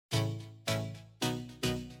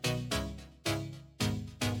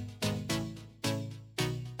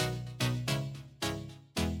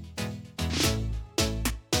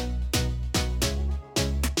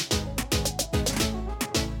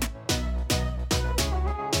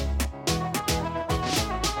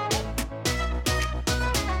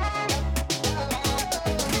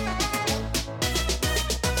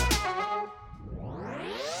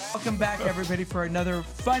Welcome back, everybody, for another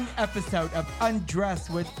fun episode of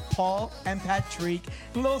Undressed with Paul and Patrick.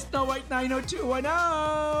 Little Snow White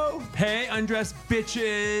 90210. Hey, Undressed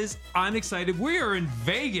bitches. I'm excited. We are in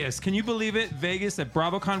Vegas. Can you believe it? Vegas at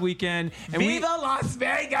BravoCon weekend. And Viva Las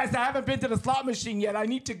Vegas. I haven't been to the slot machine yet. I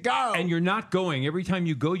need to go. And you're not going. Every time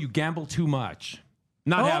you go, you gamble too much.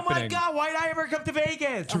 Not happening. Oh, my God. Why did I ever come to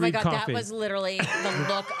Vegas? Oh, my read God. coffee. That was literally the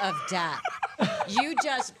look of death. You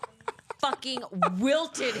just fucking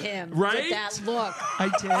wilted him Right? with that look.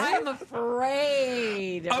 I did. I'm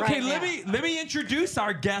afraid. Okay, right let me introduce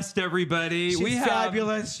our guest, everybody. She's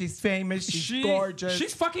fabulous. She's famous. She's gorgeous.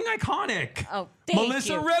 She's fucking iconic. Oh, thank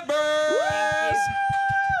Melissa you. Rivers.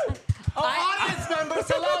 Audience members,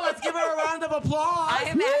 hello. Let's give her a round of applause. I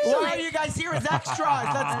am actually- Why are you guys here as extras?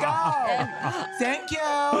 Let's go. Thank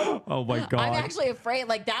you. Oh my God. I'm actually afraid.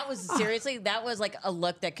 Like, that was seriously, that was like a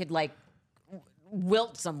look that could, like,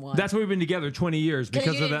 wilt someone. That's why we've been together 20 years because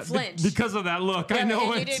you of didn't that. flinch. Because of that look. I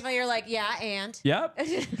know and it. you're like, yeah, and? Yep.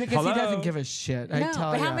 Because Hello. he doesn't give a shit. I No,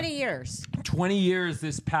 tell but you. how many years? 20 years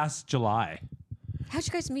this past July. How'd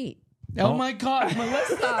you guys meet? Oh my God,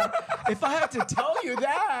 Melissa! If I had to tell you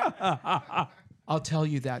that, I'll tell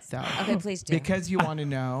you that though. Okay, please do. Because you want to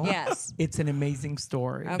know. Yes. It's an amazing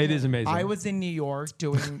story. Okay. It is amazing. I was in New York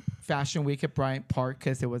doing Fashion Week at Bryant Park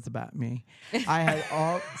because it was about me. I had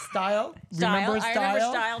all style. Remember I Style?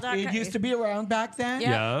 remember Style.com. It used to be around back then.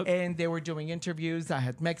 Yeah. Yep. And they were doing interviews. I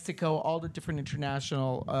had Mexico, all the different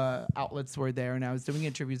international outlets were there, and I was doing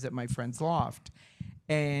interviews at my friend's loft.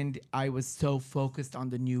 And I was so focused on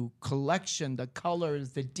the new collection, the colors,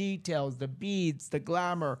 the details, the beads, the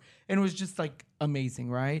glamour. And it was just like amazing,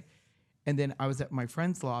 right? And then I was at my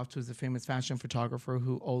friend's loft, who's a famous fashion photographer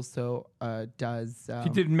who also does. He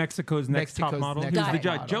did Mexico's Next Top Mexico's Model. Next He was the Top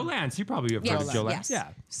judge. Model. Joe Lance. You probably have heard Yes, of Joe Lance. yes.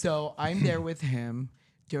 Yeah. So I'm there with him.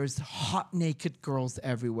 There's hot naked girls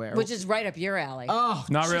everywhere. Which is right up your alley. Oh,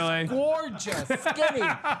 Not just really. gorgeous, skinny,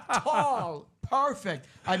 tall, perfect.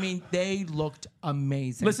 I mean, they looked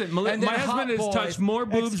amazing. Listen, And then my hot husband has boys- touched more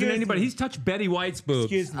boobs than Excuse anybody. me. He's touched Betty White's boobs.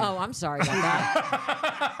 Excuse me. Oh, I'm sorry about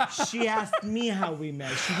that. She asked me how we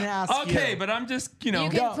met. She didn't ask you. Okay, but I'm just, You can Don't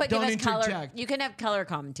give us color. interject. You can have color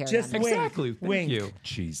commentary. Just on wink. this. Exactly. Thank Wink. you.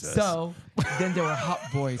 Jesus. So then there were hot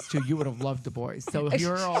boys too. You would have loved the boys. So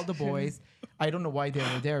here are all the boys. I don't know why they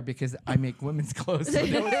were there because I make women's clothes. So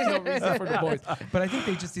there was no reason for the boys. But I think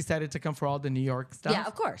they just decided to come for all the New York stuff. Yeah,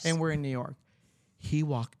 of course. And we're in New York. He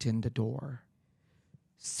walked in the door,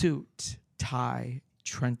 suit, tie,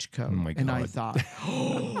 trench coat. Oh my And I God.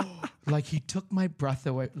 thought, like he took my breath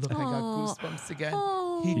away. Look, I got goosebumps again.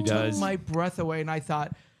 He took does. my breath away. And I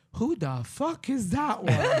thought, who the fuck is that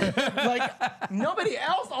one? Like nobody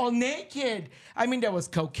else, all naked. I mean, there was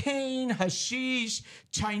cocaine, hashish,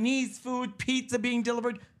 Chinese food, pizza being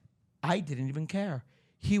delivered. I didn't even care.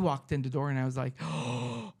 He walked in the door and I was like,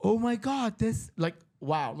 oh my God, this, like,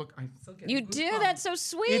 wow, look, I'm still getting You do? goosebumps. That's so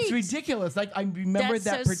sweet. It's ridiculous. Like, I remember That's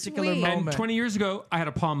that so particular sweet. moment. and 20 years ago, I had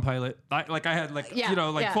a Palm Pilot. I had Yeah,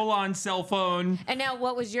 yeah. full on cell phone. And now,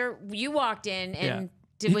 what was you walked in and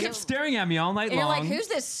He was kept it, staring at me all night and you're long. like, who's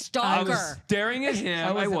this I was stalker? staring at him. I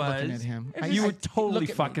I wasn't was. looking at him. You I- were totally look at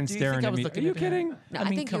me. fucking Do you staring think I at was me. Are looking you at him? kidding? No, I I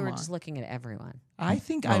mean, think you come were on. just looking at everyone. I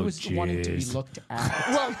think I Oh, was wanting to be jeez. looked at.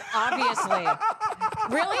 Well, obviously.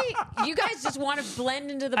 Really? You guys just want to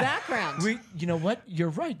blend into the background. You know what? You're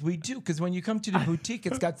right. We do. Because when you come to the boutique,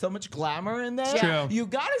 it's got so much glamour in there. True. You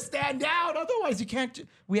got to stand out. Otherwise, you can't.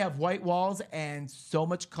 We have white walls and so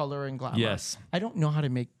much color and glamour. Yes. I don't know how to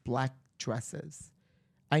make black dresses.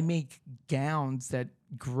 I make gowns that,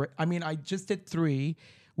 I mean, I just did 3.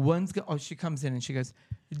 She comes in and she goes,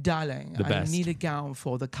 darling, The I best. need a gown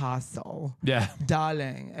for the castle. Yeah.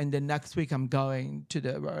 Darling. And then next week I'm going to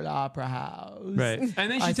the Royal Opera House. Right. And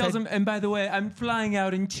then she I tells said- him, and by the way, I'm flying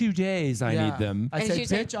out in 2 days. I need them. I And said, she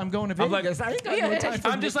said- bitch, I'm going to I'm like- Vegas. I ain't got no time for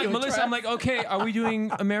I'm just like, ridiculous Melissa, I'm crap. like, okay, are we doing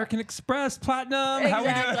American Express, Platinum? How are we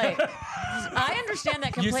doing? Exactly. I understand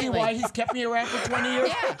that You completely. see why he's kept me around for 20 years?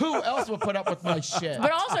 Yeah. Who else will put up with my shit?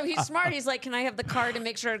 But also, he's smart. He's like, can I have the card and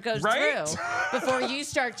make sure it goes Right? through before you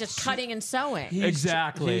start just cutting and sewing?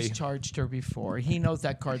 Exactly. He's charged her before. He knows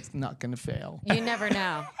that card's not going to fail. You never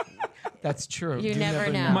know. That's true. You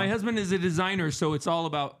never know. My husband is a designer, so it's all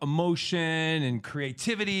about emotion and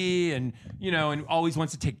creativity and, and always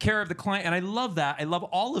wants to take care of the client. And I love that. I love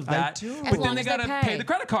all of that. do. As But long then they as they got to pay. pay the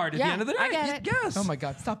credit card at the Yeah, end of the day. I get it. Yes. Oh my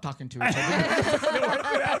God, stop talking to each other. You want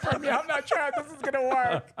that from me? I'm not sure how this is going to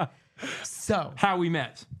work. So, How we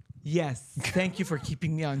met. yes, thank you for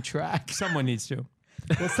keeping me on track. Someone needs to.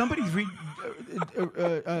 Well, somebody's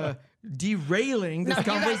derailing this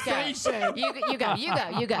No, you guys conversation. go.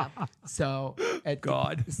 You go. So,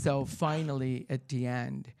 God. So finally, at the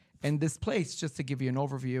end, And this place, just to give you an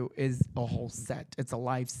overview, is a whole set. It's a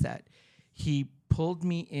live set. He pulled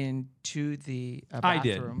me into the I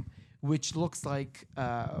did. bathroom, which looks like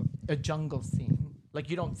a jungle scene. Like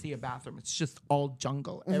you don't see a bathroom. It's just all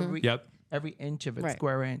jungle. Every inch of it, Right.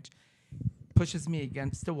 square inch. Pushes me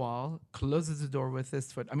against the wall, closes the door with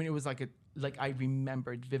his foot. I mean, it was like I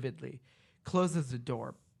remembered vividly. Closes the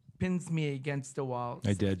door, pins me against the wall.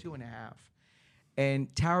 I did. 2.5.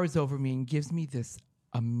 And towers over me and gives me this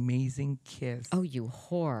amazing kiss. Oh, you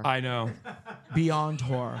whore. I know. Beyond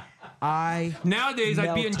horror. Nowadays,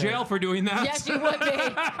 I'd be in melted. jail for doing that. Yes, you would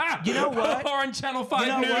be. You know what? Or on Channel 5 You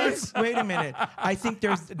know News. what? Wait a minute. I think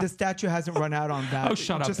the statute hasn't run out on that. Oh,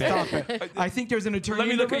 shut up, Just babe. stop it. I think there's an attorney. Let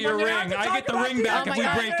me in the look at room. your We're gonna ring. have to I talk get the about ring this. back Oh if my we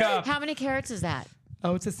God. break up. How many carats is that?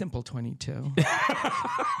 Oh, it's a simple 22.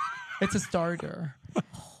 It's a starter.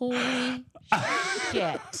 Holy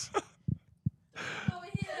shit.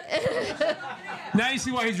 Now you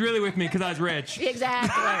see why he's really with me, because I was rich.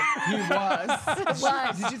 Exactly. He was.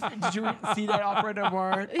 Was. Did you see that operative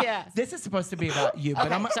word? Yeah. This is supposed to be about you,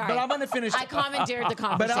 but Okay, sorry. I'm gonna finish. I commandeered the But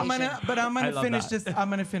conversation. I'm gonna love finish that. this. I'm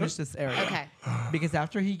gonna finish this area. Okay. Because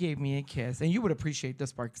after he gave me a kiss, and you would appreciate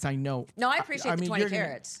this part, because I know. No, I appreciate the 20 you're gonna-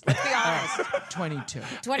 carats. Let's be honest. 22.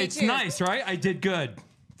 22. It's nice, right? I did good.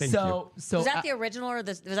 Thank you. So Was that the original or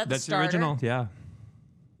was that the That's the starter? original, yeah.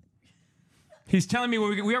 He's telling me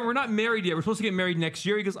we're not married yet. We're supposed to get married next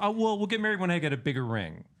year. He goes, oh, well, we'll get married when I get a bigger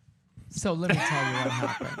ring. So let me tell you what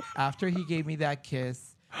happened. After he gave me that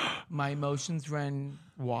kiss, my emotions ran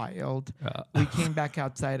wild. We came back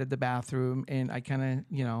outside of the bathroom, and I kind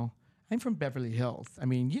of, I'm from Beverly Hills. I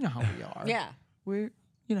mean, you know how we are. Yeah.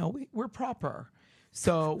 We're proper.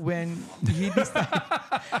 So when he decided,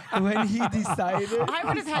 I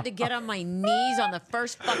would have had to get on my knees on the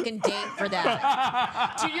first fucking date for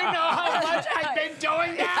that. do you know how much I've been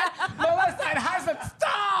doing that? Melissa, it hasn't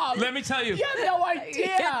stopped. Let me tell you. You have no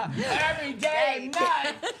idea. Every day,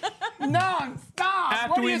 night, non-stop. After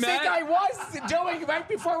What do we you think met- I was doing right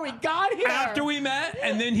before we got here? After we met,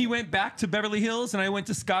 and then he went back to Beverly Hills, and I went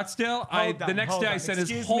to Scottsdale. The next day, I sent his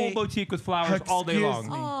Excuse whole me. boutique with flowers all day Excuse long.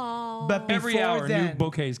 me. Oh. But Every before hour, new then,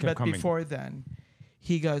 bouquets kept coming. Before then,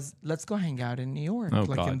 he goes, let's go hang out in New York, Oh,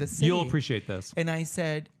 like God. in the city. You'll appreciate this. And I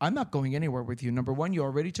said, I'm not going anywhere with you. Number one, you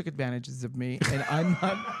already took advantages of me, and I'm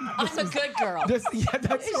not. I'm a good girl. Yeah,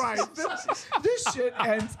 that's right. This shit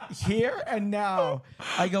ends here and now.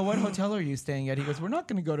 I go, what hotel are you staying at? He goes, we're not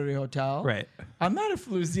going to go to the hotel. Right. I'm not a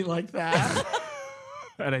floozy like that.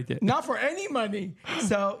 And I did. Not for any money.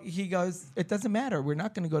 So he goes, it doesn't matter. We're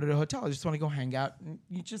not going to go to the hotel. I just want to go hang out. And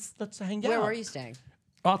let's hang out. Where were you staying?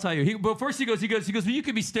 I'll tell you. But first he goes, well, you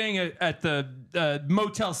could be staying at the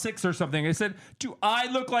Motel 6 or something. I said, do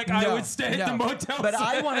I look like I would stay at the Motel 6? But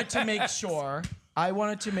I wanted to make sure.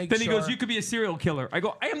 Then he goes, you could be a serial killer. I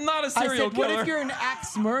go, I am not a I serial said, killer. what if you're an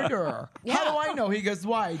axe murderer? How do I know? He goes,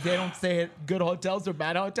 why? They don't stay at good hotels or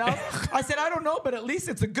bad hotels? I said, I don't know, but at least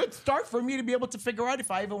it's a good start for me to be able to figure out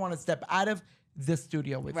if I even want to step out of this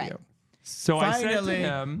studio with Right. you. So I said to Finally,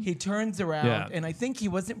 him, he turns around, Yeah. and I think he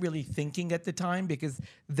wasn't really thinking at the time because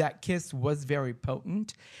that kiss was very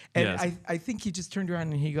potent. And Yes. I think he just turned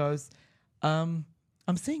around and he goes, I'm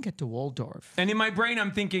staying at the Waldorf. and in my brain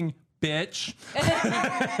I'm thinking, bitch.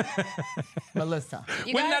 Melissa.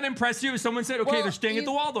 You Wouldn't gotta- that impress you if someone said, okay, Well, they're staying at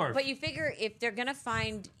the Waldorf? But you figure if they're gonna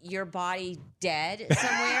find your body dead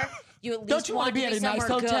somewhere, you at least Don't you wanna want be to at a nice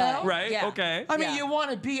somewhere hotel? good. Right, Yeah. okay. I mean, Yeah. you want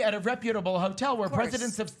to be at a reputable hotel where course.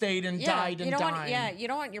 presidents have stayed and Yeah, died you and don't died. want. Yeah, you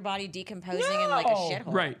don't want your body decomposing in like a No. shithole.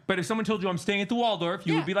 Right. But if someone told you I'm staying at the Waldorf,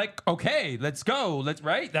 you Yeah. would be like, okay, let's go.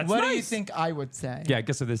 Right? That's What nice. do you think I would say? Yeah, I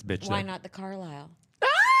guess of this bitch. Why then. not the Carlisle?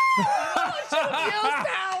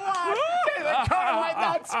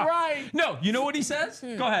 That's right. No, you know what he says?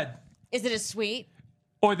 Go ahead. Is it a suite?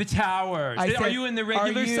 Or the towers. I Are said, you in the "Are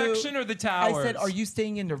regular you-" section or the towers? I said, are you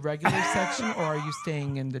staying in the regular section or are you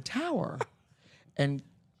staying in the tower? And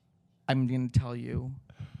I'm going to tell you,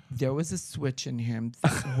 there was a switch in him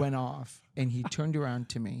that went off, and he turned around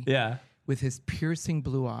to me Yeah. with his piercing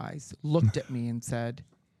blue eyes, looked at me and said,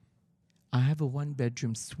 I have a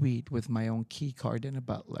 1-bedroom suite with my own key card and a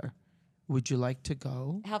butler. Would you like to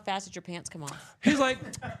go? How fast did your pants come off? He's like,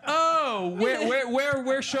 oh,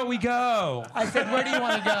 where shall we go? I said, where do you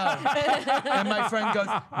want to go? And my friend goes,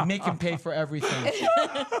 make him pay for everything.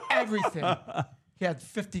 Everything. He had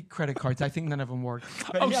 50 credit cards. I think none of them worked.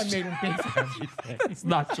 But yeah, I made him pay for everything. It's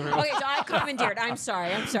not true. Okay, so I commandeered. I'm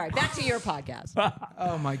sorry. Back to your podcast.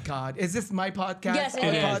 Oh my God. Is this my podcast? Yes, it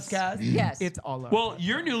Our is. podcast? Yes. It's all over. Well,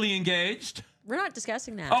 you're newly engaged. We're not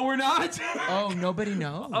discussing that. Oh, we're not? Oh, nobody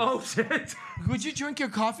knows. Oh, shit. Would you drink your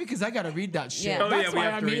coffee? Because I got to read that shit. Yeah. Oh, That's yeah, we why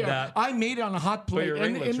have I'm to read here. that. I made it on a hot plate. Your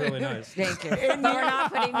ring looks really nice. Thank you. But we're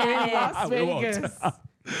not putting that in. Las We won't. Vegas.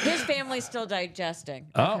 His family's still digesting.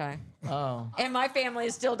 Oh. Okay. Oh. And my family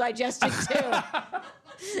is still digesting too.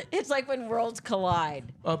 It's like when worlds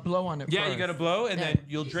collide. Blow on it Yeah, first. you got to blow, and then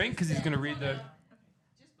you'll drink because he's going to read the...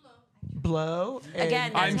 blow. And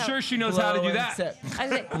Again, that's I'm how- sure she knows how to blow do and that. sip. I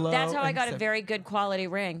was like, Blow that's how I and got a sip. very good quality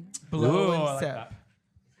ring. Blow Ooh, and I like sip. that.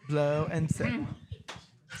 Blow and sip.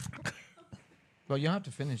 Well, you don't have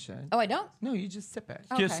to finish it. Oh, I don't? No, you just sip it.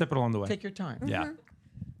 Just Okay. sip it along the way. Take your time. Yeah.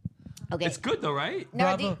 Okay. It's good, though, right?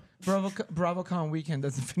 No, BravoCon weekend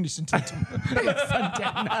doesn't finish until tomorrow. Sunday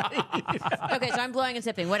night. okay, so I'm blowing and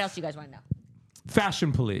sipping. What else do you guys want to know?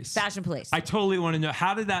 Fashion Police. Fashion Police. I totally want to know,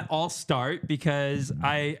 how did that all start? Because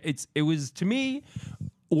it was, to me,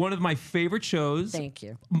 one of my favorite shows. Thank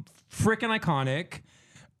you. Freaking iconic.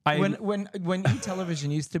 When E-Television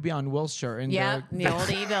used to be on Wilshire in Yeah, the old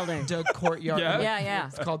E building. the courtyard. Yeah. Yeah.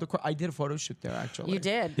 It's called the court. I did a photo shoot there actually. You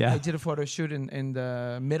did. Yeah. I did a photo shoot in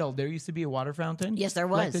the middle. There used to be a water fountain. Yes, there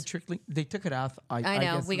Like was. the trickling. They took it off. I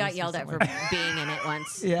know. guess We it got was yelled at for somewhere. being in it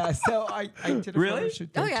once. Yeah, so I did a photo Really? shoot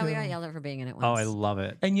Oh, there yeah, we too. got yelled at for being in it once. Oh, I love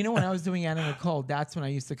it. And you know, when I was doing Anna Nicole, that's when I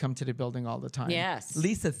used to come to the building all the time. Yes.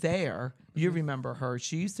 Lisa Thayer, you remember her.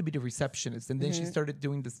 She used to be the receptionist, and then she started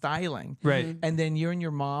doing the styling. Right. And then you and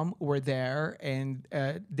your mom were there, and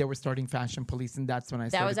they were starting Fashion Police, and that's when I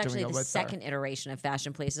That started was actually doing it the with second her. iteration of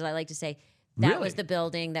Fashion Places. I like to say that Really? was the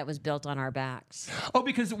building that was built on our backs. Oh,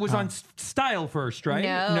 because it was on Style first, right?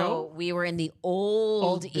 No, we were in the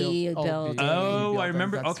old E old building. building. Oh, I building,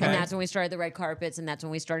 remember. that's Okay. And that's when we started the red carpets, and that's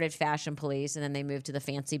when we started Fashion Police, and then they moved to the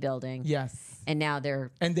fancy building. Yes. And now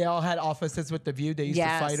they're And they all had offices with the view. They used to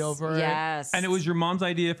fight over it. Yes. And it was your mom's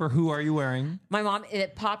idea for Who Are You Wearing? My mom,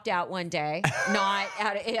 it popped out one day, not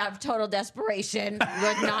out of total desperation,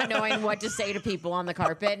 with not knowing what to say to people on the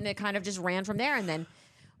carpet, and it kind of just ran from there. And then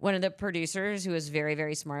one of the producers, who was very,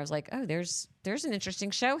 very smart, was like, "Oh, there's an interesting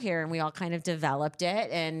show here," and we all kind of developed it,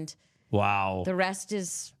 and Wow. the rest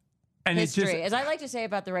is And it's history. just As I like to say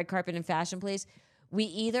about the red carpet and Fashion Police, we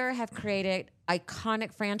either have created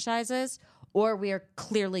iconic franchises or we are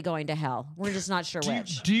clearly going to hell. We're just not sure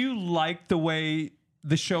which. Do you like the way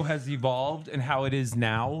the show has evolved and how it is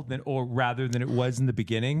now, or rather than it was in the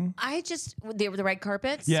beginning? I just the red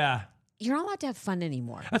carpets. Yeah. You're not allowed to have fun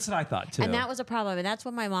anymore. That's what I thought too. And that was a problem. And that's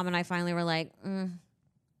when my mom and I finally were like,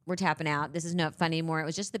 we're tapping out. This is not fun anymore. It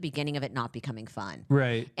was just the beginning of it not becoming fun.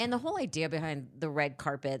 right. And the whole idea behind the red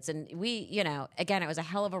carpets, and we, again, it was a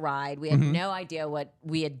hell of a ride. We had no idea what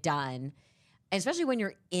we had done. And especially when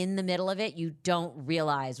you're in the middle of it, you don't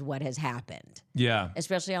realize what has happened, Yeah.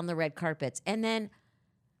 especially on the red carpets. And then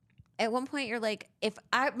at one point, you're like,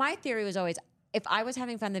 my theory was always, if I was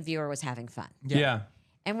having fun, the viewer was having fun. Yeah.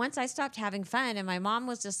 And once I stopped having fun, and my mom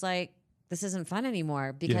was just like, this isn't fun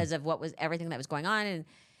anymore because of everything that was going on. And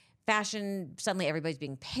fashion, suddenly everybody's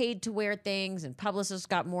being paid to wear things, and publicists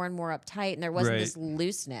got more and more uptight, and there wasn't this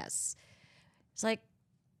looseness. It's like,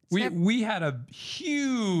 We had a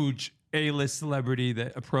huge A-list celebrity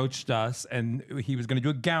that approached us, and he was going to do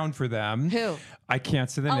a gown for them. Who? I can't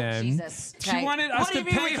say the Oh, name. Jesus. She Right. wanted us What do to you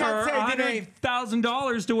mean pay we can't her say the name?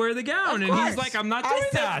 $100,000 to wear the gown, and he's course. like, "I'm not doing I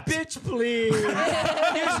said, that." bitch, please.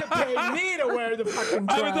 You should pay me to wear the fucking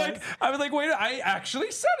dress. I was like, wait, I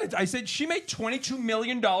actually said it. I said she made $22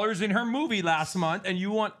 million in her movie last month, and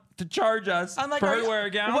you want to charge us I'm like, for are her to you- wear a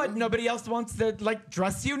gown? What? Nobody else wants to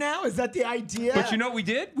dress you now? Is that the idea? But you know what we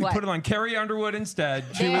did? We What? put it on Carrie Underwood instead.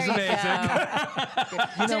 She there was you amazing.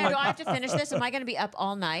 go. So now, do I have to finish this? Am I going to be up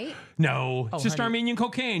all night? No, it's just honey. Armenian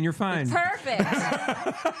cocaine. You're fine. Perfect.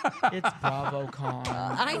 It's BravoCon.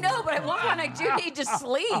 I know, but at one point I do need to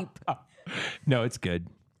sleep. No, it's good.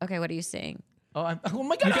 Okay, what are you saying? Oh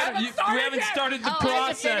my God! I haven't We started haven't yet. started the I have to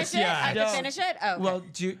process finish it? I yet. have to No. finish it? Oh, okay. Well,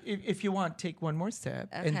 if you want, take one more sip,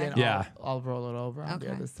 and then Yeah. I'll roll it over on the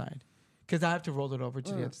Okay. other side, because I have to roll it over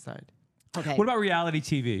to the other side. okay. What about reality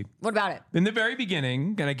TV? What about it? In the very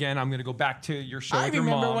beginning, and again, I'm going to go back to your show I with your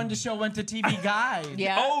remember mom. when the show went to TV Guide.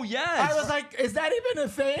 Yeah. Oh, yes. I was like, is that even a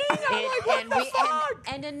thing? I'm like, what the fuck?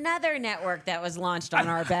 And another network that was launched on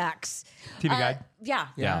our backs. TV Guide? Yeah.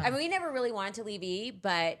 Yeah. I mean, we never really wanted to leave E,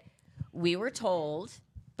 but we were told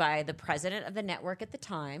by the president of the network at the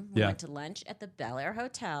time. We Yeah. went to lunch at the Bel Air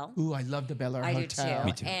Hotel. Ooh, I love the Bel Air I Hotel. do too.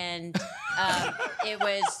 Me too. And it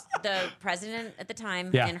was the president at the time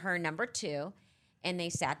Yeah. and her number two. And they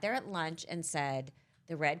sat there at lunch and said,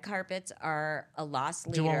 the red carpets are a lost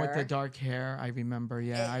leader. The one with the dark hair, I remember.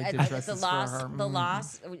 Yeah, I did the dresses lost, for her. The Mm.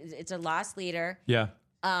 lost, it's a lost leader. Yeah.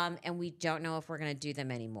 And we don't know if we're going to do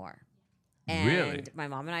them anymore. And Really? my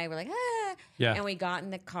mom and I were like, ah. Yeah. And we got in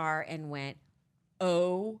the car and went,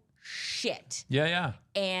 oh, shit. Yeah.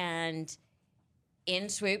 And in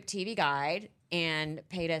swooped TV Guide and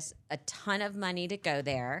paid us a ton of money to go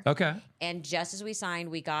there. Okay. And just as we signed,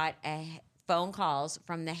 we got phone calls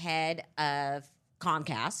from the head of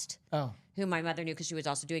Comcast, who my mother knew because she was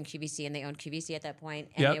also doing QVC, and they owned QVC at that point.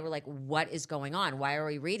 And they were like, what is going on? Why are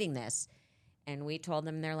we reading this? And we told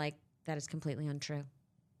them, they're like, that is completely untrue.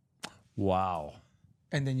 Wow.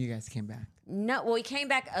 And then you guys came back. No, well, we came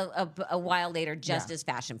back a while later just as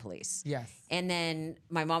Fashion Police. Yes. And then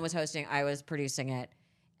my mom was hosting, I was producing it.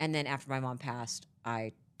 And then after my mom passed,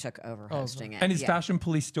 I took over hosting it. And is Fashion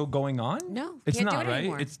Police still going on? No, it's can't do not, it right?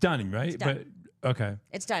 anymore. It's done, right? It's done. But okay.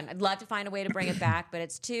 It's done. I'd love to find a way to bring it back, but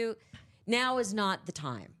it's too. Now is not the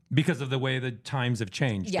time. Because of the way the times have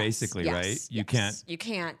changed, basically, right? You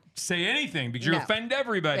can't say anything because you offend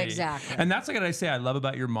everybody. Exactly. And that's what I say I love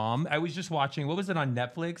about your mom. I was just watching, what was it on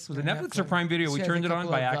Netflix? Was it Netflix or Prime Video? We turned it on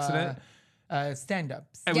by accident.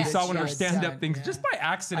 Stand-ups. And we saw one of her stand-up things just by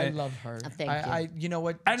accident. I love her. Thank you. You know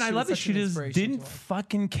what? And I love that she just didn't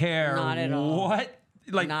fucking care. Not at all. What?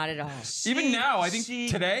 Like, not at all. Even now, I think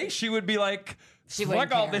today she would be like,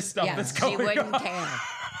 fuck all this stuff that's going on. She wouldn't care.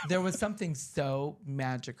 There was something so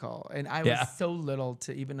magical, and I was so little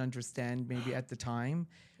to even understand maybe at the time,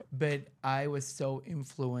 but I was so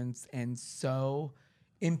influenced and so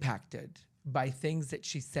impacted by things that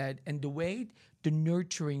she said and the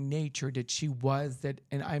nurturing nature that she was,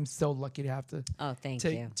 and I'm so lucky to have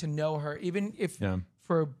to know her, even if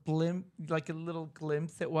for a blimp, like a little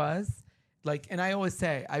glimpse it was. Like, and I always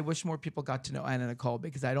say, I wish more people got to know Anna Nicole,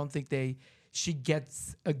 because I don't think she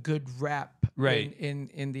gets a good rap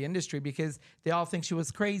in the industry, because they all think she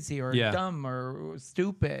was crazy or dumb or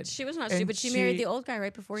stupid. She was not stupid. She married the old guy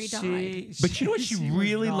right before he died. But you know what? She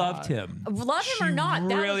really loved him. Love him or not,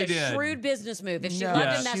 that really was a did. shrewd business move. If she loved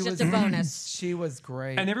him, that's just a bonus. She was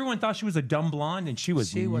great. And everyone thought she was a dumb blonde, and she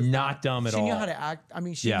was not dumb at all. She knew how to act. I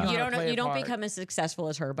mean, she knew how to play You a don't part. become as successful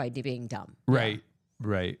as her by being dumb. Right.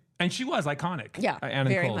 And she was iconic. Yeah, Anna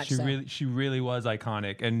very Nicole. much She so. she really was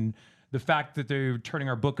iconic. And the fact that they're turning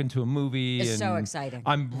our book into a movie It's and so exciting.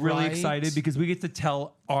 I'm really excited because we get to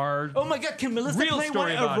tell our Oh my God, can Melissa real play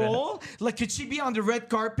story a about it. role? Like, could she be on the red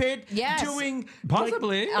carpet doing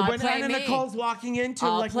Possibly. like, I'll when play Anna me. Nicole's walking into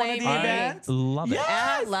I'll like one play of the me. events? Love it. Yes!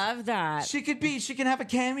 I love that. She can have a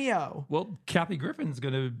cameo. Well, Kathy Griffin's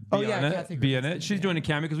going to Oh, be yeah, on it. Kathy Be in Griffin's it. She's doing a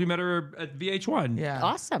cameo because we met her at VH1. Yeah.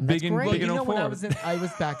 Awesome. Big That's and great. big You and know, when 04. I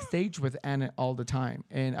was backstage with Anna all the time,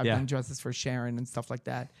 and I've done dresses for Sharon and stuff like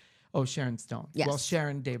that. Oh, Sharon Stone. Yes. Well,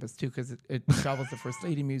 Sharon Davis too, because it travels the First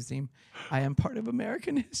Lady Museum. I am part of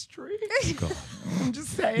American history. I'm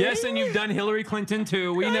just saying. Yes, and you've done Hillary Clinton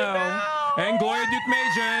too. We know. And Gloria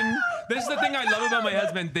Duke-Majan. This is the thing I love about my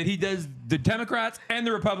husband, that he does the Democrats and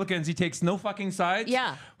the Republicans. He takes no fucking sides.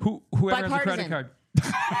 Yeah. Whoever has a credit Bipartisan. card.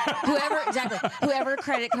 Whoever's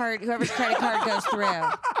credit card goes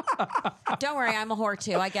through. Don't worry, I'm a whore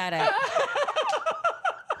too. I get it.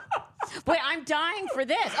 Wait, I'm dying for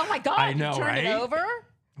this. Oh my God! I know, you turned right? it over.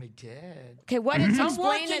 I did. Okay, what is I'm explain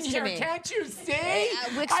working this to here. me? Can't you see?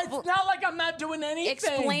 expl- It's not like I'm not doing anything.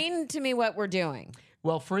 Explain to me what we're doing.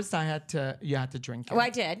 Well, first you had to drink it. Oh, I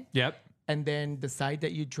did. Yep. And then the side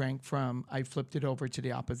that you drank from, I flipped it over to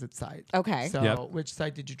the opposite side. Okay. So which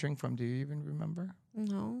side did you drink from? Do you even remember?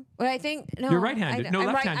 No. Well, I think no. You're right-handed. No, I'm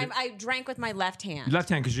left-handed. I drank with my left hand. Left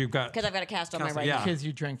hand because you've got. Because I've got a cast on my Cast, right yeah. hand. Because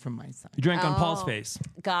you drank from my side. You drank on Paul's face.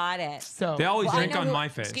 Got it. So They always Well, I drink know on who- my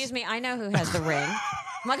face. Excuse me, I know who has the ring.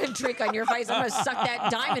 I'm not going to drink on your face. I'm going to suck that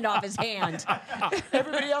diamond off his hand.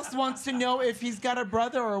 everybody else wants to know if he's got a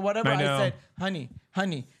brother or whatever. I know. I said,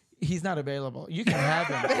 honey, he's not available. You can have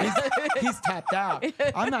him. He's tapped out.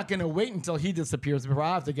 I'm not going to wait until he disappears before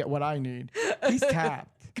I have to get what I need. He's tapped.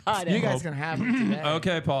 Got it. You guys can have him today.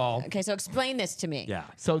 Okay, Paul. Okay, so explain this to me. Yeah.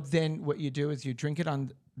 So then what you do is you drink it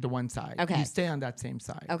on the one side. Okay. You stay on that same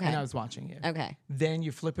side. Okay. And I was watching it. Okay. Then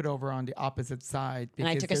you flip it over on the opposite side. And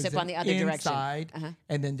I because took a sip there's on the an other direction. inside, Uh-huh.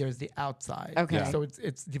 and then there's the outside. Okay. Yeah. So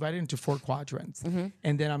it's divided into 4 quadrants. Mm-hmm.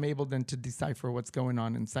 And then I'm able then to decipher what's going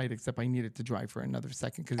on inside, except I needed to dry for another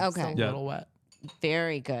second because it's Okay. still a little wet.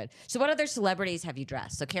 Very good. So what other celebrities have you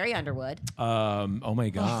dressed? So Carrie Underwood. Oh my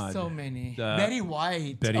God. So many. The- Betty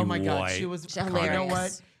White. Betty oh my God. White. She was She's You know what?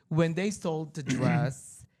 hilarious. When they sold the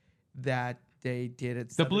dress that they did at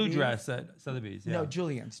The blue Sotheby's- dress at Sotheby's. Yeah. No,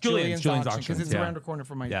 Julian's Julian's auction because auctions, it's yeah. around the corner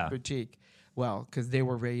from my boutique. Well, because they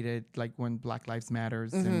were raided, like when Black Lives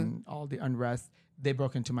Matters and all the unrest, they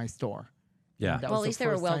broke into my store. Yeah. And that Well, was at least the they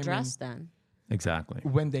were first well time dressed then. Exactly.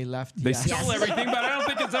 When they left, They yes. stole everything, but I don't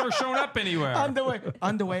think it's ever shown up anywhere.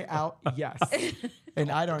 On the way out, yes. And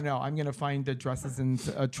I don't know. I'm gonna find the dresses in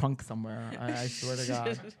a trunk somewhere. I swear to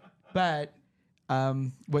God. But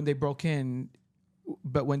when they broke in,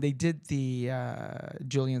 when they did the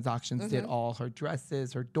Julian's auctions, did all her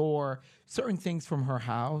dresses, her door, certain things from her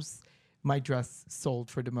house. My dress sold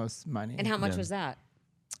for the most money. And how much was that?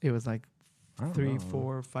 It was like $3,000,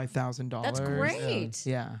 $4,000, $5,000. That's great.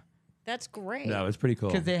 Yeah. That's great. Yeah, it was pretty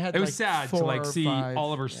cool. 'Cause they had, it was like, sad to 4 like or see 5.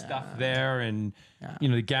 all of her stuff there, and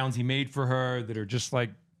the gowns he made for her that are just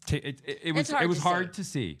like it was hard to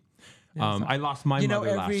see. I lost my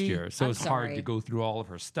mother last year, so it's hard to go through all of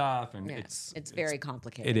her stuff, and it's very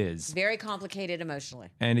complicated. It is very complicated emotionally,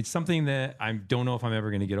 and it's something that I don't know if I'm ever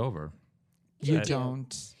going to get over. You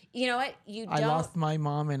don't. You know what? You don't. I lost my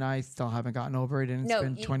mom, and I still haven't gotten over it, and it's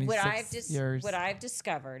been 26 years. What I've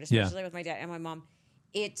discovered, especially with my dad and my mom,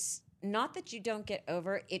 it's not that you don't get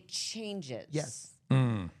over, it changes. Yes.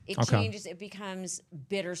 It changes. It becomes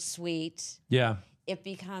bittersweet. Yeah. It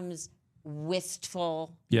becomes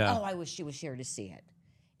wistful. Yeah. Oh, I wish she was here to see it.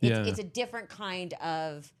 It's a different kind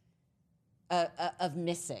of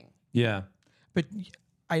missing. Yeah. But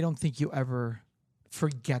I don't think you ever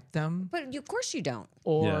forget them But of course you don't.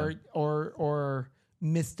 or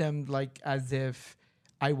miss them, like as if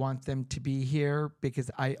I want them to be here,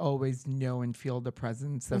 because I always know and feel the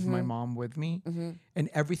presence of my mom with me. And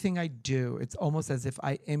everything I do, it's almost as if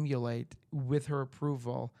I emulate with her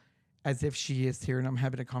approval, as if she is here and I'm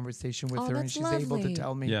having a conversation with her and that's she's able to lovely.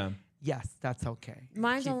 tell me, yes, that's okay.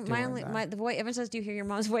 Mine's Keep only, doing my that. the voice. Everyone says, "Do you hear your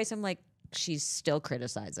mom's voice?" I'm like, she's still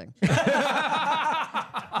criticizing.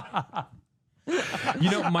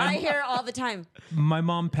 I hear it all the time. My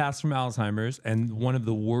mom passed from Alzheimer's, and one of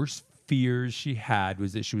the worst fears she had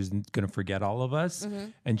was that she was going to forget all of us,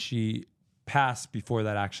 and she passed before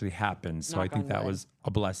that actually happened. So I Knock think on that wood. was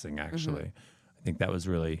a blessing, actually. I think that was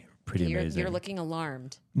really pretty amazing. You're looking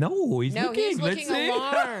alarmed. No, he's No, looking. he's looking Let's see.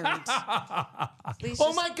 alarmed. Please Oh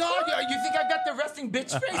just- my God! You think I got the resting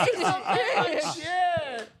bitch face or something?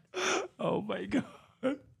 Shit! Oh my God.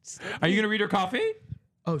 Are you going to read her coffee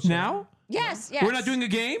Oh, sure. now? Yes. We're not doing a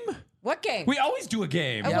game? What game? We always do a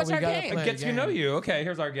game. What's we our gotta game? play. Get to know you. Okay,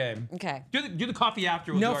 here's our game. Okay. Do the coffee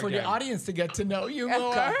after. We'll No, do our for the game. audience to get to know you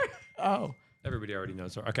more. Okay. Oh. Everybody already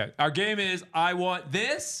knows her. Okay, our game is I want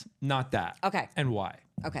this, not that. Okay. And why?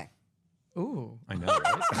 Okay. Ooh. I know, right?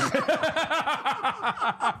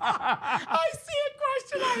 I see a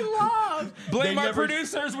question I love. Blame They our never-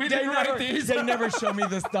 producers. We They didn't write never, these. they never show me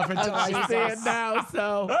this stuff until I see it Jesus. now.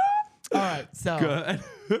 So, all right. So,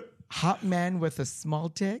 Good. hot man with a small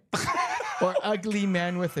dick or ugly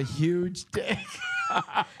man with a huge dick?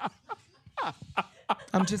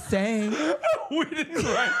 I'm just saying. We didn't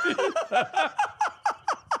write these.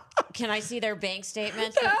 Can I see their bank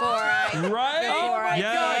statements before I? Right? Before I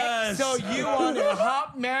Yes. So you want a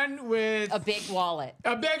hot man with A big wallet.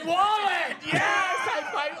 a big wallet? Yes. I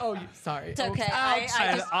find. Oh, sorry. It's okay. Ouch.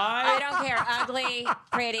 I don't care. Ugly,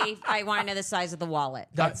 pretty. I want to know the size of the wallet.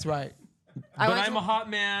 That's right. But want I'm to- a hot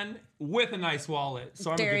man with a nice wallet,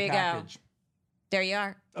 so I'm There a good you go. package. There you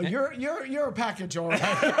are. Oh, you're a package, all right.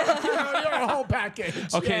 you're a whole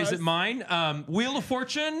package. Okay, yes. is it mine? Wheel of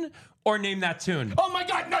Fortune or Name That Tune? Oh my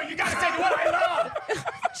God! No, you gotta say what I love.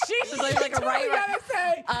 Jesus, like a What you right. gotta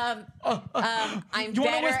say. I'm You want to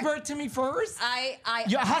better. whisper it to me first? I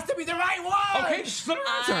It has to be the right one. Okay, just let her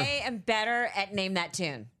answer. I am better at name that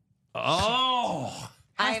tune. Oh.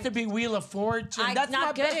 Has I'm- to be Wheel of Fortune. I'm That's not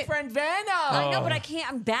my good best at- friend Vanna. I know, but I can't.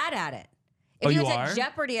 I'm bad at it. If Oh, he you was are? at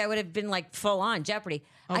Jeopardy, I would have been like full on Jeopardy.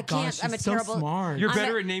 I can't. Gosh, I'm a she's so terrible. smart. You're I'm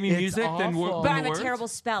better a- at naming It's music than awful. But than I'm the a words? terrible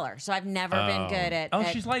speller, so I've never been good at. Oh,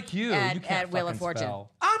 at- she's like you. at- You can't at Wheel of fucking Fortune.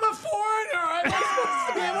 spell. I'm a foreigner. I'm not supposed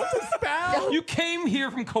to be able to spell. You came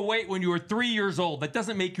here from Kuwait when you were 3 years old. That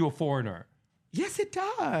doesn't make you a foreigner. Yes, it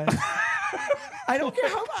does. I don't care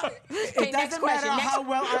how much. It next doesn't matter question. how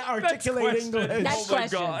well I articulate question. English. Next Oh my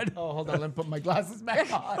question. God. Oh, hold on. Let me put my glasses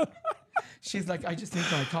back on. She's like, I just need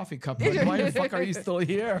my coffee cup. Like, why the fuck are you still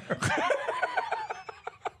here?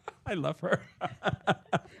 I love her.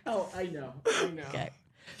 Oh, I know. Okay.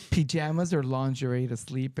 Pajamas or lingerie to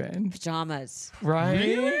sleep in, Pajamas. right?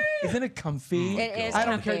 Really? Isn't it comfy? It is I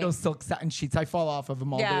don't comfy. care those silk satin sheets. I fall off of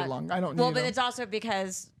them all day long. I don't need Well, but them. it's also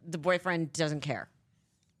because the boyfriend doesn't care.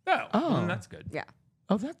 Oh, that's good. Yeah.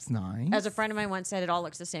 Oh, that's nice. As a friend of mine once said, it all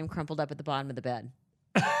looks the same crumpled up at the bottom of the bed.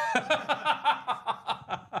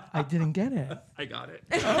 I didn't get it. I got it.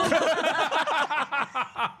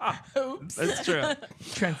 Oops. That's true.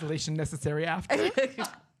 Translation necessary after.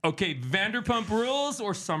 Okay, Vanderpump Rules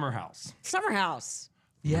or Summer House? Summer house.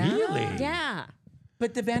 Yeah. Really? Yeah.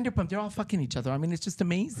 But the Vanderpump, they're all fucking each other. I mean, it's just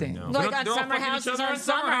amazing. Like on Summer House, on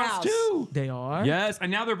Summer House too. They are? Yes,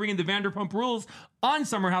 and now they're bringing the Vanderpump Rules on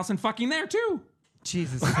Summer House and fucking there too.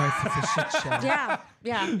 Jesus Christ, it's a shit show.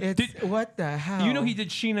 Yeah. What the hell? You know he did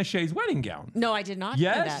Sheena Shea's wedding gown. No, I did not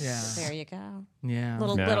Yes? do that. Yeah. There you go. Yeah.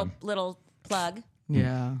 Little plug.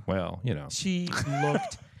 Yeah. Well, you know. She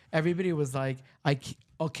looked, everybody was like,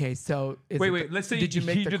 okay, so. Wait. Let's say did you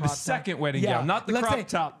make he the did the crop second top? wedding gown, not the crop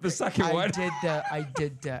top. The second one. I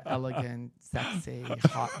did the elegant, sexy,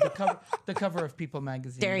 hot. The cover of People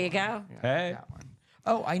magazine. There you go. Yeah, Hey. that one.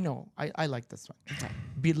 Oh, I know. I like this one. Okay.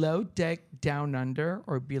 Below Deck Down Under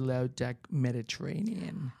or Below Deck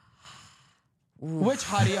Mediterranean? Which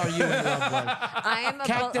hottie are you in love with? I am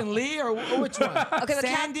Captain Lee or which one? Okay,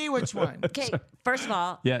 Sandy, which one? Okay, first of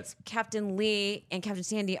all, Yes. Captain Lee and Captain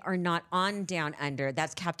Sandy are not on Down Under.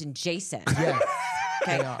 That's Captain Jason. Yes.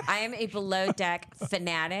 Okay, I am a below deck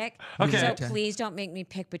fanatic. Okay. So please don't make me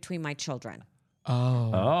pick between my children.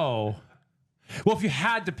 Oh. Well, if you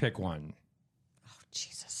had to pick one.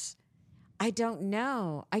 Jesus. I don't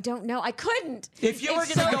know. I couldn't. If you were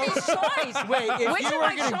It's going to go. Sophie's choice. Wait, if Which you of were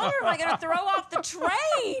my going children to am I going to throw off the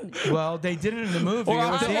train? Well, they did it in the movie. Or It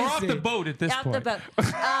off was the easy. boat at this Out point. the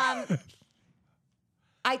boat.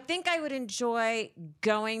 I think I would enjoy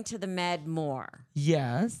going to the Med more.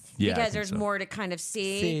 Yes. Yeah, I because think there's so. more to kind of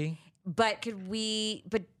see. But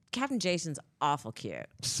Captain Jason's awful cute.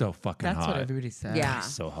 So fucking That's hot. what everybody says. Yeah.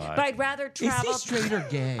 So hot. But I'd rather Is travel. he straight or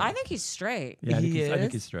gay? I think he's straight. Yeah, I think He I think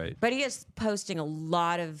is? he's straight. But he is posting a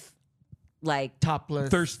lot of like Topless.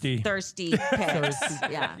 Thirsty. thirsty pics.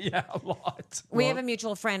 Yeah. Yeah, a lot. We have a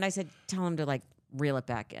mutual friend. I said, tell him to like reel it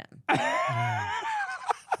back in. I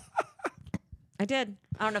did.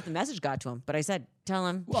 I don't know if the message got to him, but I said, tell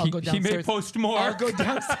him. Well, I'll go He downstairs. may post more. I'll go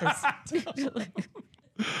downstairs.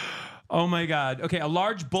 Oh my God. Okay, a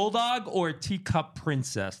large bulldog or a teacup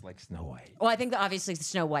princess like Snow White? Well, I think that obviously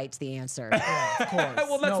Snow White's the answer. Yeah, of course.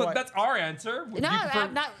 Well, No, I- that's our answer. No,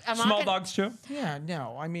 I'm not Small gonna- dogs too. Yeah,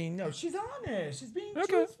 no. I mean, no. She's honest. She's being Okay.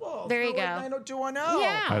 truthful. There you go. 90210.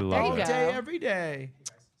 Yeah, I love there you it. go. All day, every day.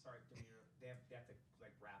 Sorry, they have to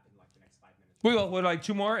like wrap in like the next 5 minutes. We will. We'll like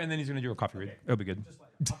 2 more, and then he's gonna do a coffee read. It'll be good. Just like,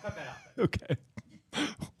 I'll cut that out. Okay.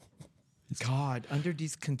 God, under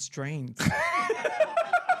these constraints.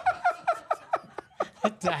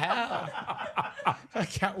 What the hell? I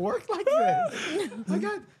can't work like this.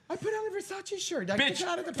 I put on a Versace shirt. I Bitch, get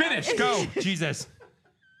out of the finish. package. Go. Jesus.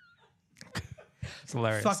 It's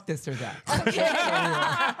hilarious. Fuck this or that.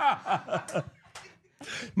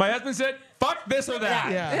 My husband said, "Fuck this or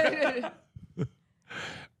that." Yeah.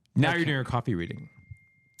 Now you're doing your coffee reading.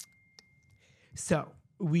 So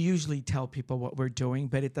we usually tell people what we're doing,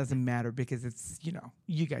 but it doesn't matter because it's,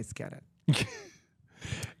 you guys get it.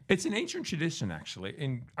 It's an ancient tradition, actually,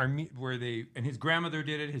 in where his grandmother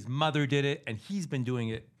did it, his mother did it, and he's been doing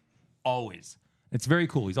it always. It's very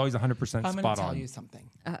cool. He's always 100% spot on. I'm going to tell you something.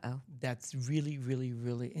 Uh-oh. That's really, really,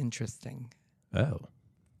 really interesting. Oh.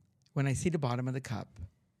 When I see the bottom of the cup,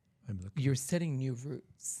 you're setting new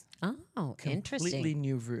roots. Oh, interesting. Completely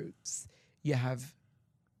new roots. You have,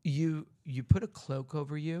 you put a cloak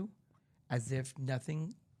over you as if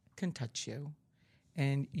nothing can touch you.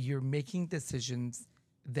 And you're making decisions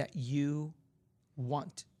that you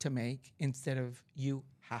want to make instead of you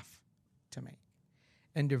have to make.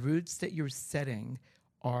 And the roots that you're setting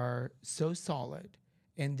are so solid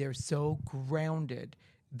and they're so grounded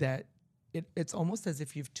that it's almost as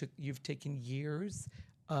if you've taken years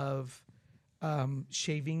of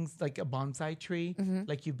shavings, like a bonsai tree,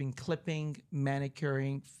 like you've been clipping,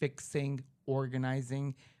 manicuring, fixing,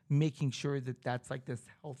 organizing, making sure that that's like this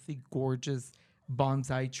healthy, gorgeous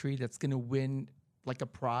bonsai tree that's going to win like a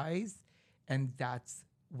prize. And that's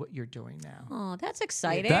what you're doing now. Oh, that's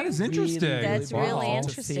exciting. That is interesting. That's really Wow.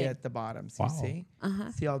 interesting. To see at the bottom. So Wow. you see?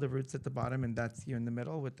 Uh-huh. See all the roots at the bottom, and that's you in the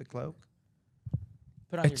middle with the cloak?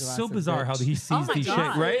 Put on It's your so glasses, bizarre how bitch. he sees Oh my these shit,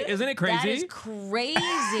 God. right? Isn't it crazy? That is crazy.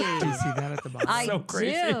 Do you see that at the bottom? I So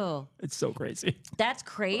crazy. do. It's so crazy. That's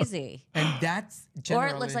crazy. And that's Or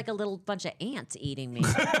generally... it looks like a little bunch of ants eating me.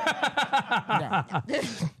 No.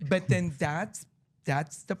 But then that's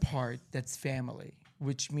the part that's family,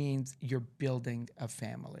 which means you're building a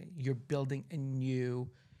family. You're building a new,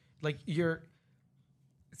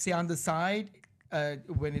 see on the side,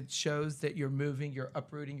 when it shows that you're moving, you're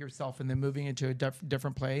uprooting yourself and then moving into a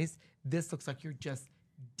different place, this looks like you're just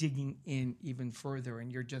digging in even further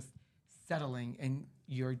and you're just settling and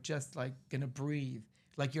you're just like gonna breathe.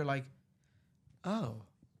 Like you're like, oh,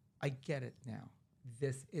 I get it now.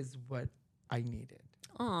 This is what I needed.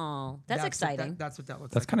 Oh, that's what exciting. that's what that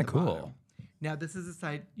looks That's like. kinda at the cool. bottom. Now, this is the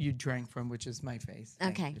side you drank from, which is my face.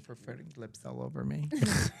 Okay. Thank you for putting lips all over me.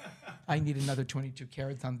 I need another 22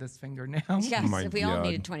 carats on this finger now. Yes, My we all God.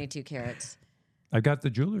 needed 22 carats. I got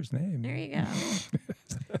the jeweler's name. There you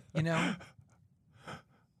go. You know,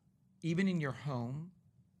 even in your home,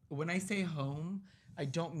 when I say home, I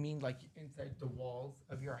don't mean like inside the walls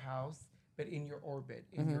of your house, but in your orbit,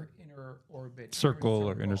 in your inner orbit. Circle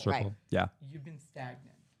or inner circle. Right. Yeah. You've been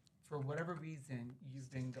stagnant. For whatever reason, you've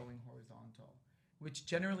been going horizontal, which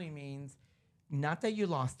generally means not that you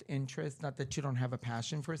lost interest, not that you don't have a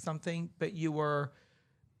passion for something, but you were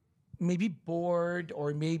maybe bored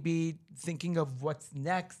or maybe thinking of what's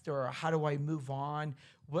next or how do I move on?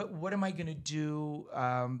 What am I going to do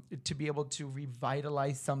to be able to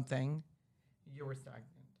revitalize something? You were stagnant.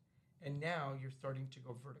 And now you're starting to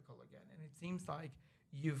go vertical again. And it seems like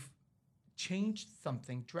you've changed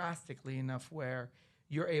something drastically enough where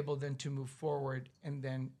you're able then to move forward and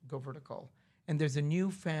then go vertical. And there's a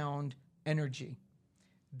newfound energy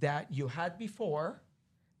that you had before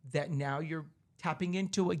that now you're tapping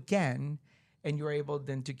into again, and you're able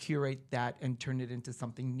then to curate that and turn it into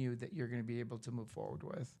something new that you're going to be able to move forward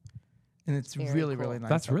with. And it's Very really, cool. really nice.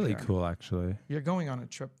 That's up really here. cool, actually. You're going on a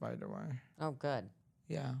trip, by the way. Oh, good.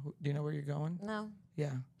 Yeah. Do you know where you're going? No.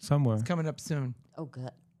 Yeah. Somewhere. It's coming up soon. Oh, good.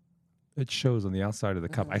 It shows on the outside of the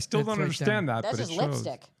cup. I still It's don't right understand that, That's but it just shows.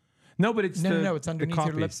 lipstick. No, but it's No, it's the underneath your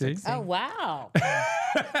coffee, lipstick. see? See? Oh, wow.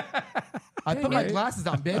 I put my knew? glasses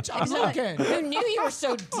on, bitch. I'm looking. Who knew you were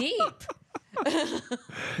so deep?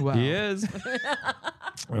 Wow. He is.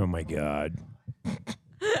 Oh, my God.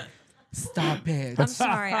 Stop it. I'm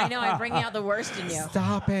sorry. I know I'm bringing out the worst in you.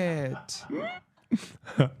 Stop it.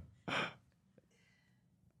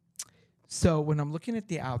 So when I'm looking at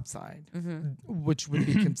the outside, which would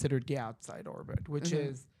be considered the outside orbit, which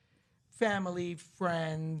is family,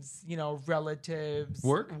 friends, relatives,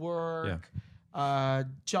 Work?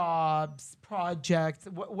 jobs, projects,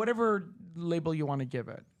 whatever label you want to give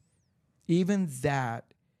it. Even that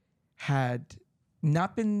had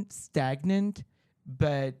not been stagnant,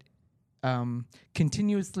 but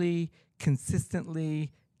continuously,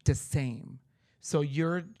 consistently the same. So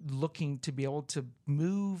you're looking to be able to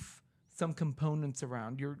move some components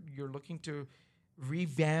around. You're looking to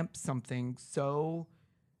revamp something so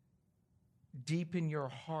deep in your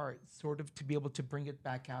heart, sort of to be able to bring it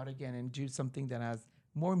back out again and do something that has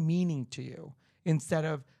more meaning to you instead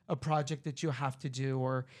of a project that you have to do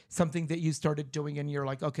or something that you started doing and you're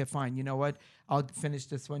like, okay, fine, you know what? I'll finish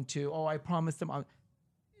this one too. Oh, I promised them.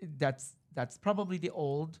 That's probably the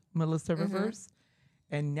old Melissa Rivers.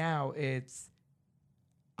 And now it's,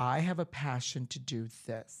 I have a passion to do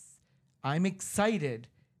this. I'm excited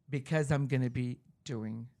because I'm going to be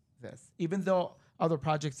doing this. Even though other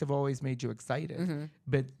projects have always made you excited,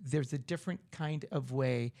 but there's a different kind of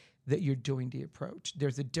way that you're doing the approach.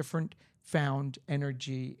 There's a different found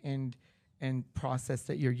energy and process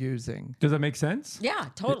that you're using. Does that make sense? Yeah,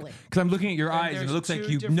 totally. Because I'm looking at your eyes and it there's looks like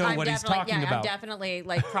two you different- know I'm what he's definitely- talking I'm about. definitely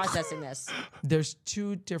like processing this. There's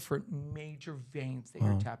two different major veins that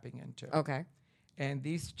you're tapping into. Okay. And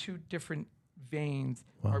these two different veins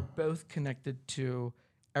are both connected to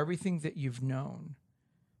everything that you've known.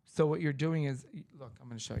 So what you're doing is, look, I'm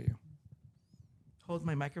going to show you. Hold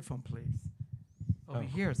my microphone, please. Over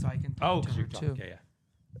here so I can talk to her too. Okay,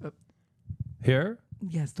 yeah. Here?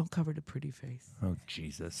 Yes, don't cover the pretty face. Oh,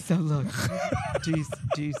 Jesus. So look, do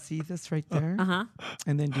you see this right there? Uh-huh.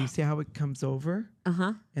 And then do you see how it comes over?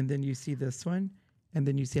 Uh-huh. And then you see this one, and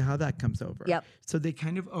then you see how that comes over. Yep. So they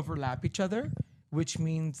kind of overlap each other, which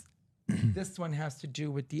means this one has to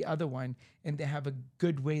do with the other one, and they have a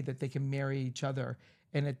good way that they can marry each other,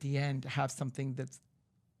 and at the end have something that's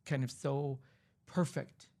kind of so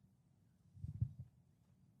perfect.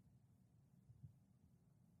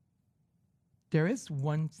 There is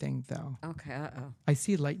one thing, though. Okay. Uh-oh. I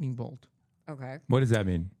see a lightning bolt. Okay. What does that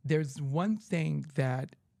mean? There's one thing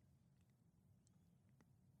that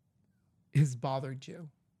has bothered you.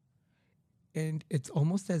 And it's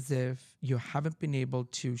almost as if you haven't been able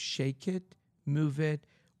to shake it, move it,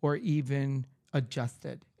 or even adjust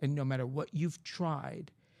it. And no matter what you've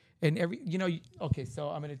tried, and okay, so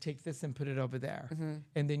I'm going to take this and put it over there.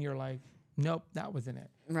 And then you're like, nope, that wasn't it.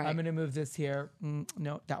 Right. I'm going to move this here.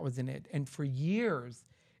 No, that wasn't it. And for years,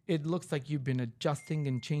 it looks like you've been adjusting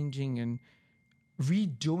and changing and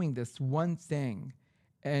redoing this one thing.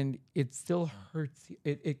 And it still hurts you.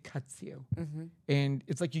 It cuts you. And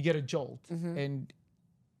it's like you get a jolt. And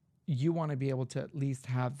you want to be able to at least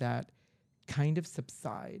have that kind of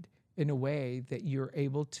subside in a way that you're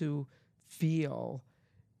able to feel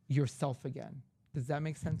yourself again. Does that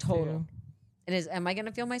make sense to you? It is. Am I going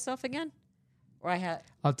to feel myself again?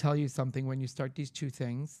 I'll tell you something. When you start these two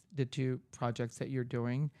things, the two projects that you're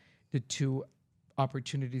doing, the two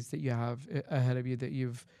opportunities that you have ahead of you that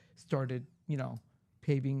you've started,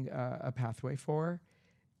 paving a pathway for,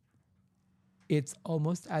 it's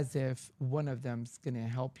almost as if one of them's going to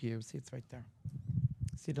help you. See, it's right there.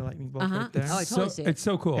 See the lightning bolt right there? Oh, I totally see it. It's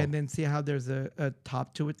so cool. And then see how there's a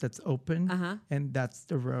top to it that's open? And that's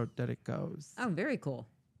the road that it goes. Oh, very cool.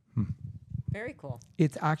 Very cool.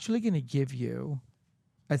 It's actually going to give you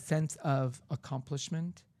a sense of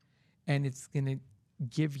accomplishment, and it's going to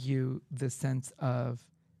give you the sense of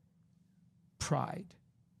pride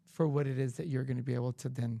for what it is that you're going to be able to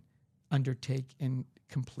then undertake and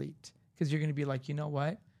complete. Because you're going to be like, you know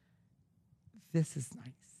what? This is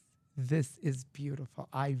nice. This is beautiful.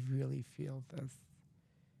 I really feel this.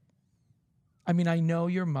 I mean, I know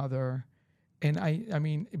your mother, and I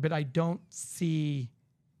mean, but I don't see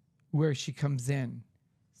where she comes in.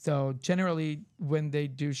 So generally, when they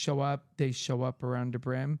do show up, they show up around the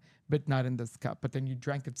brim, but not in this cup. But then you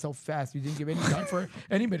drank it so fast, you didn't give any time for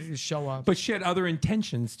anybody to show up. But she had other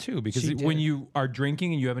intentions too, because when you are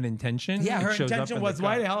drinking and you have an intention, yeah, her shows intention up was,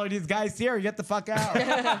 why the hell are these guys here? Get the fuck out.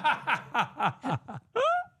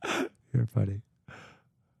 You're funny.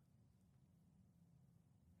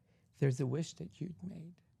 There's a wish that you'd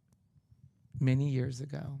made many years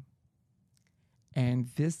ago. And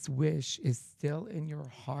this wish is still in your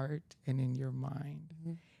heart and in your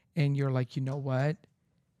mind. And you're like, you know what?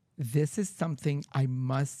 This is something I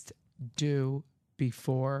must do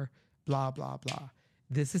before blah, blah, blah.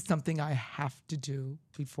 This is something I have to do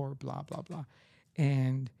before blah, blah, blah.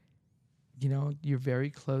 And, you're very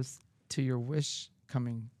close to your wish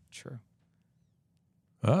coming true.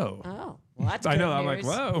 Oh. Well, that's good I know. news. I'm like,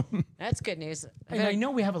 whoa. That's good news. And I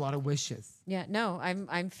know we have a lot of wishes. Yeah, no,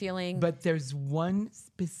 I'm feeling But there's one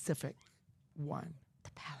specific one. the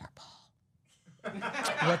Powerball.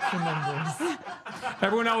 What's the numbers?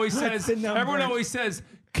 Everyone always says,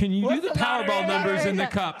 can you do the Powerball numbers in the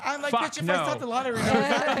cup? I'm like, Fuck bitch, if no. I thought the lottery numbers,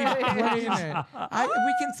 I'd be playing it.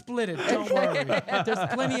 We can split it. Don't worry.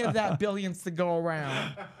 There's plenty of that billions to go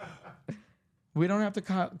around. We don't have to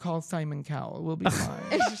call Simon Cowell. We'll be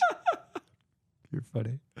fine. You're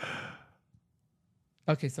funny.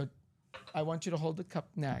 Okay, so I want you to hold the cup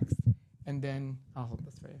next, and then I'll hold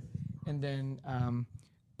this for you. And then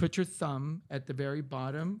put your thumb at the very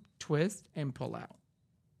bottom, twist, and pull out.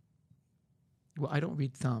 Well, I don't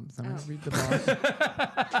read thumbs. I'm going to read the bottom.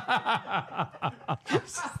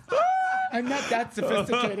 I'm not that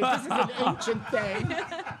sophisticated. This is an ancient thing.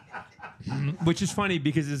 Which is funny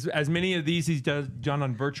because as many of these he's done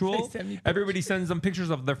on virtual, everybody sends them pictures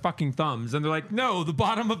of their fucking thumbs, and they're like, "No, the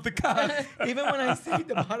bottom of the cup." Even when I say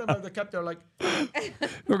the bottom of the cup, they're like,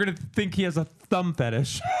 "We're gonna think he has a thumb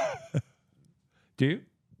fetish." Do you?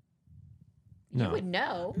 No, you would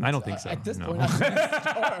know. I don't think so. At this no. point,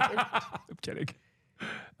 I'm kidding.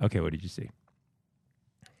 Okay, what did you see?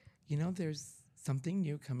 There's something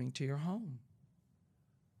new coming to your home.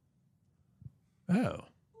 Oh.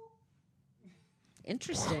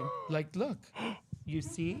 Interesting. Like, look, you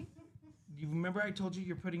see? You remember I told you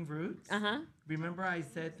you're putting roots? Remember I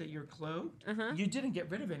said that you're cloaked? You didn't get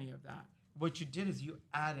rid of any of that. What you did is you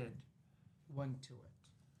added one to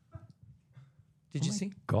it. Did you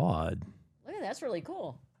see? God. Look at that's really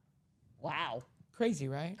cool. Wow. Crazy,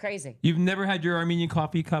 right? Crazy. You've never had your Armenian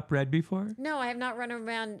coffee cup read before? No, I have not run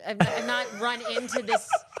around. I've not run into this.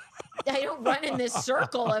 I don't run in this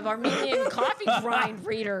circle of Armenian coffee grind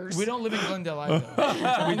readers. We don't live in Glendale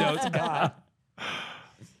either. We know it's God.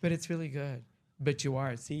 But it's really good. But you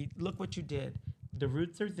are. See, look what you did. The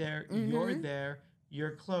roots are there. You're there.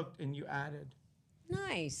 You're cloaked, and you added.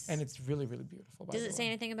 Nice. And it's really, really beautiful. Does it say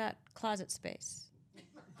anything about closet space?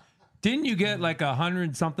 Didn't you get like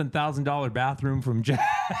 $100,000 bathroom from Jeff?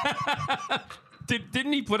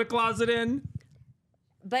 Didn't he put a closet in?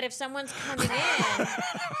 But if someone's coming in,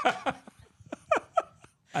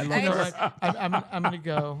 I'm gonna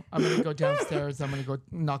go. I'm gonna go downstairs. I'm gonna go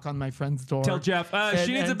knock on my friend's door. Tell Jeff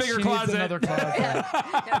she needs a bigger closet. Needs another closet.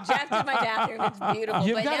 no, Jeff did my bathroom. It's beautiful.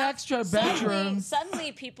 You've but got now, extra bedrooms.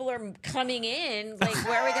 Suddenly, people are coming in. Like,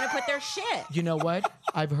 where are we going to put their shit? You know what?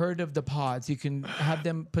 I've heard of the pods. You can have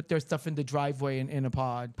them put their stuff in the driveway in a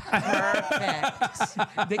pod. Perfect.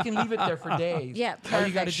 They can leave it there for days. Yeah, All you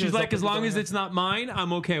perfect. gotta do She's is like, open as the long door as it's not mine,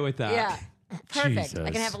 I'm okay with that. Yeah. Perfect. Jesus.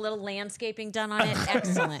 I can have a little landscaping done on it.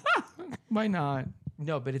 Excellent. Why not?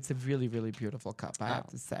 No, but it's a really, really beautiful cup, I have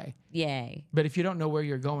to say. Yay. But if you don't know where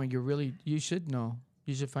you're going, you should know.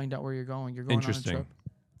 You should find out where you're going. You're going Interesting. on a trip.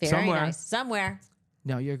 Very Somewhere. nice. Somewhere.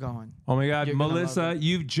 No, you're going. Oh my God, You're gonna Melissa, love it.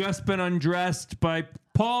 you've just been undressed by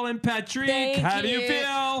Paul and Patrick. Thank How do you you.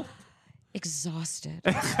 feel? Exhausted.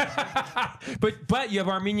 but you have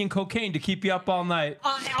Armenian cocaine to keep you up all night.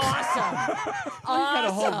 Awesome. Got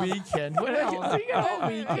a whole weekend. What else? We got a whole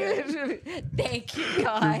weekend. Thank you,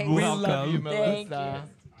 guys. We love you, Thank Melissa.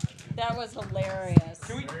 you. That was hilarious.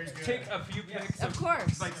 Can we take a few pics Of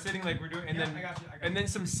course. like sitting like we're doing, and then I got you. and then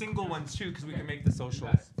some single ones too, because we can make the social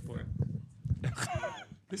for it.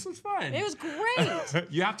 This was fun. It was great.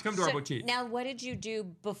 You have to come to our boutique. Now, what did you do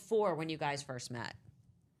before when you guys first met?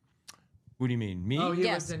 What do you mean, me? Oh, he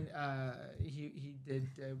Yes. was in. He did.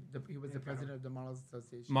 He was the president of the Models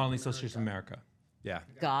Association. Modeling Association of America. Yeah.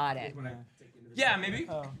 Got it. Yeah, maybe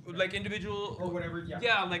like individual Or whatever. Yeah.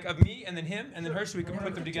 Yeah, like of me and then him and then her, so we can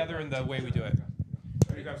put them together in the way we do it.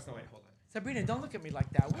 You guys still wait. Hold on. Sabrina, don't look at me like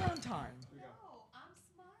that. We're on time. No, I'm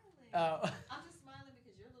smiling. Oh. I'm just smiling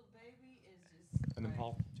because your little baby is just And then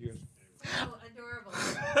Paul, do you guys? so adorable.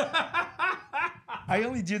 I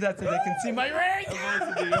only do that so they can see my ring.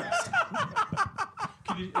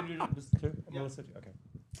 Can you introduce this too? Melissa too? Okay.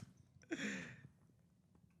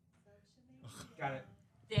 Got it.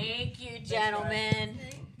 Thank you, gentlemen.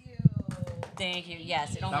 Thank you. Thank you.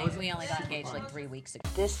 Yes, we only got engaged like 3 weeks ago.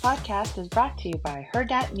 This podcast is brought to you by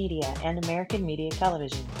Herdat Media and American Media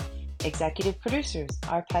Television. Executive producers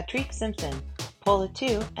are Patrick Simpson, Paula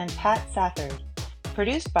Tu, and Pat Safford.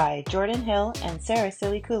 Produced by Jordan Hill and Sarah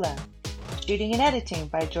Silicula. Shooting and editing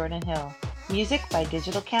by Jordan Hill. Music by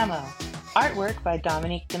Digital Camo. Artwork by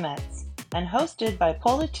Dominique Demetz. And hosted by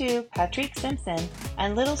Paula Tu, Patrick Simpson,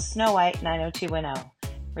 and Little Snow White 90210.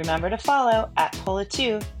 Remember to follow at Paula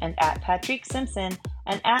Tu and at Patrick Simpson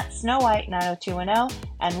and at Snow White 90210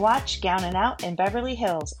 and watch Gown and Out in Beverly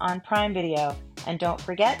Hills on Prime Video. And don't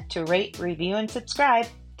forget to rate, review, and subscribe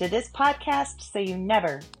to this podcast so you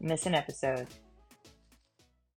never miss an episode.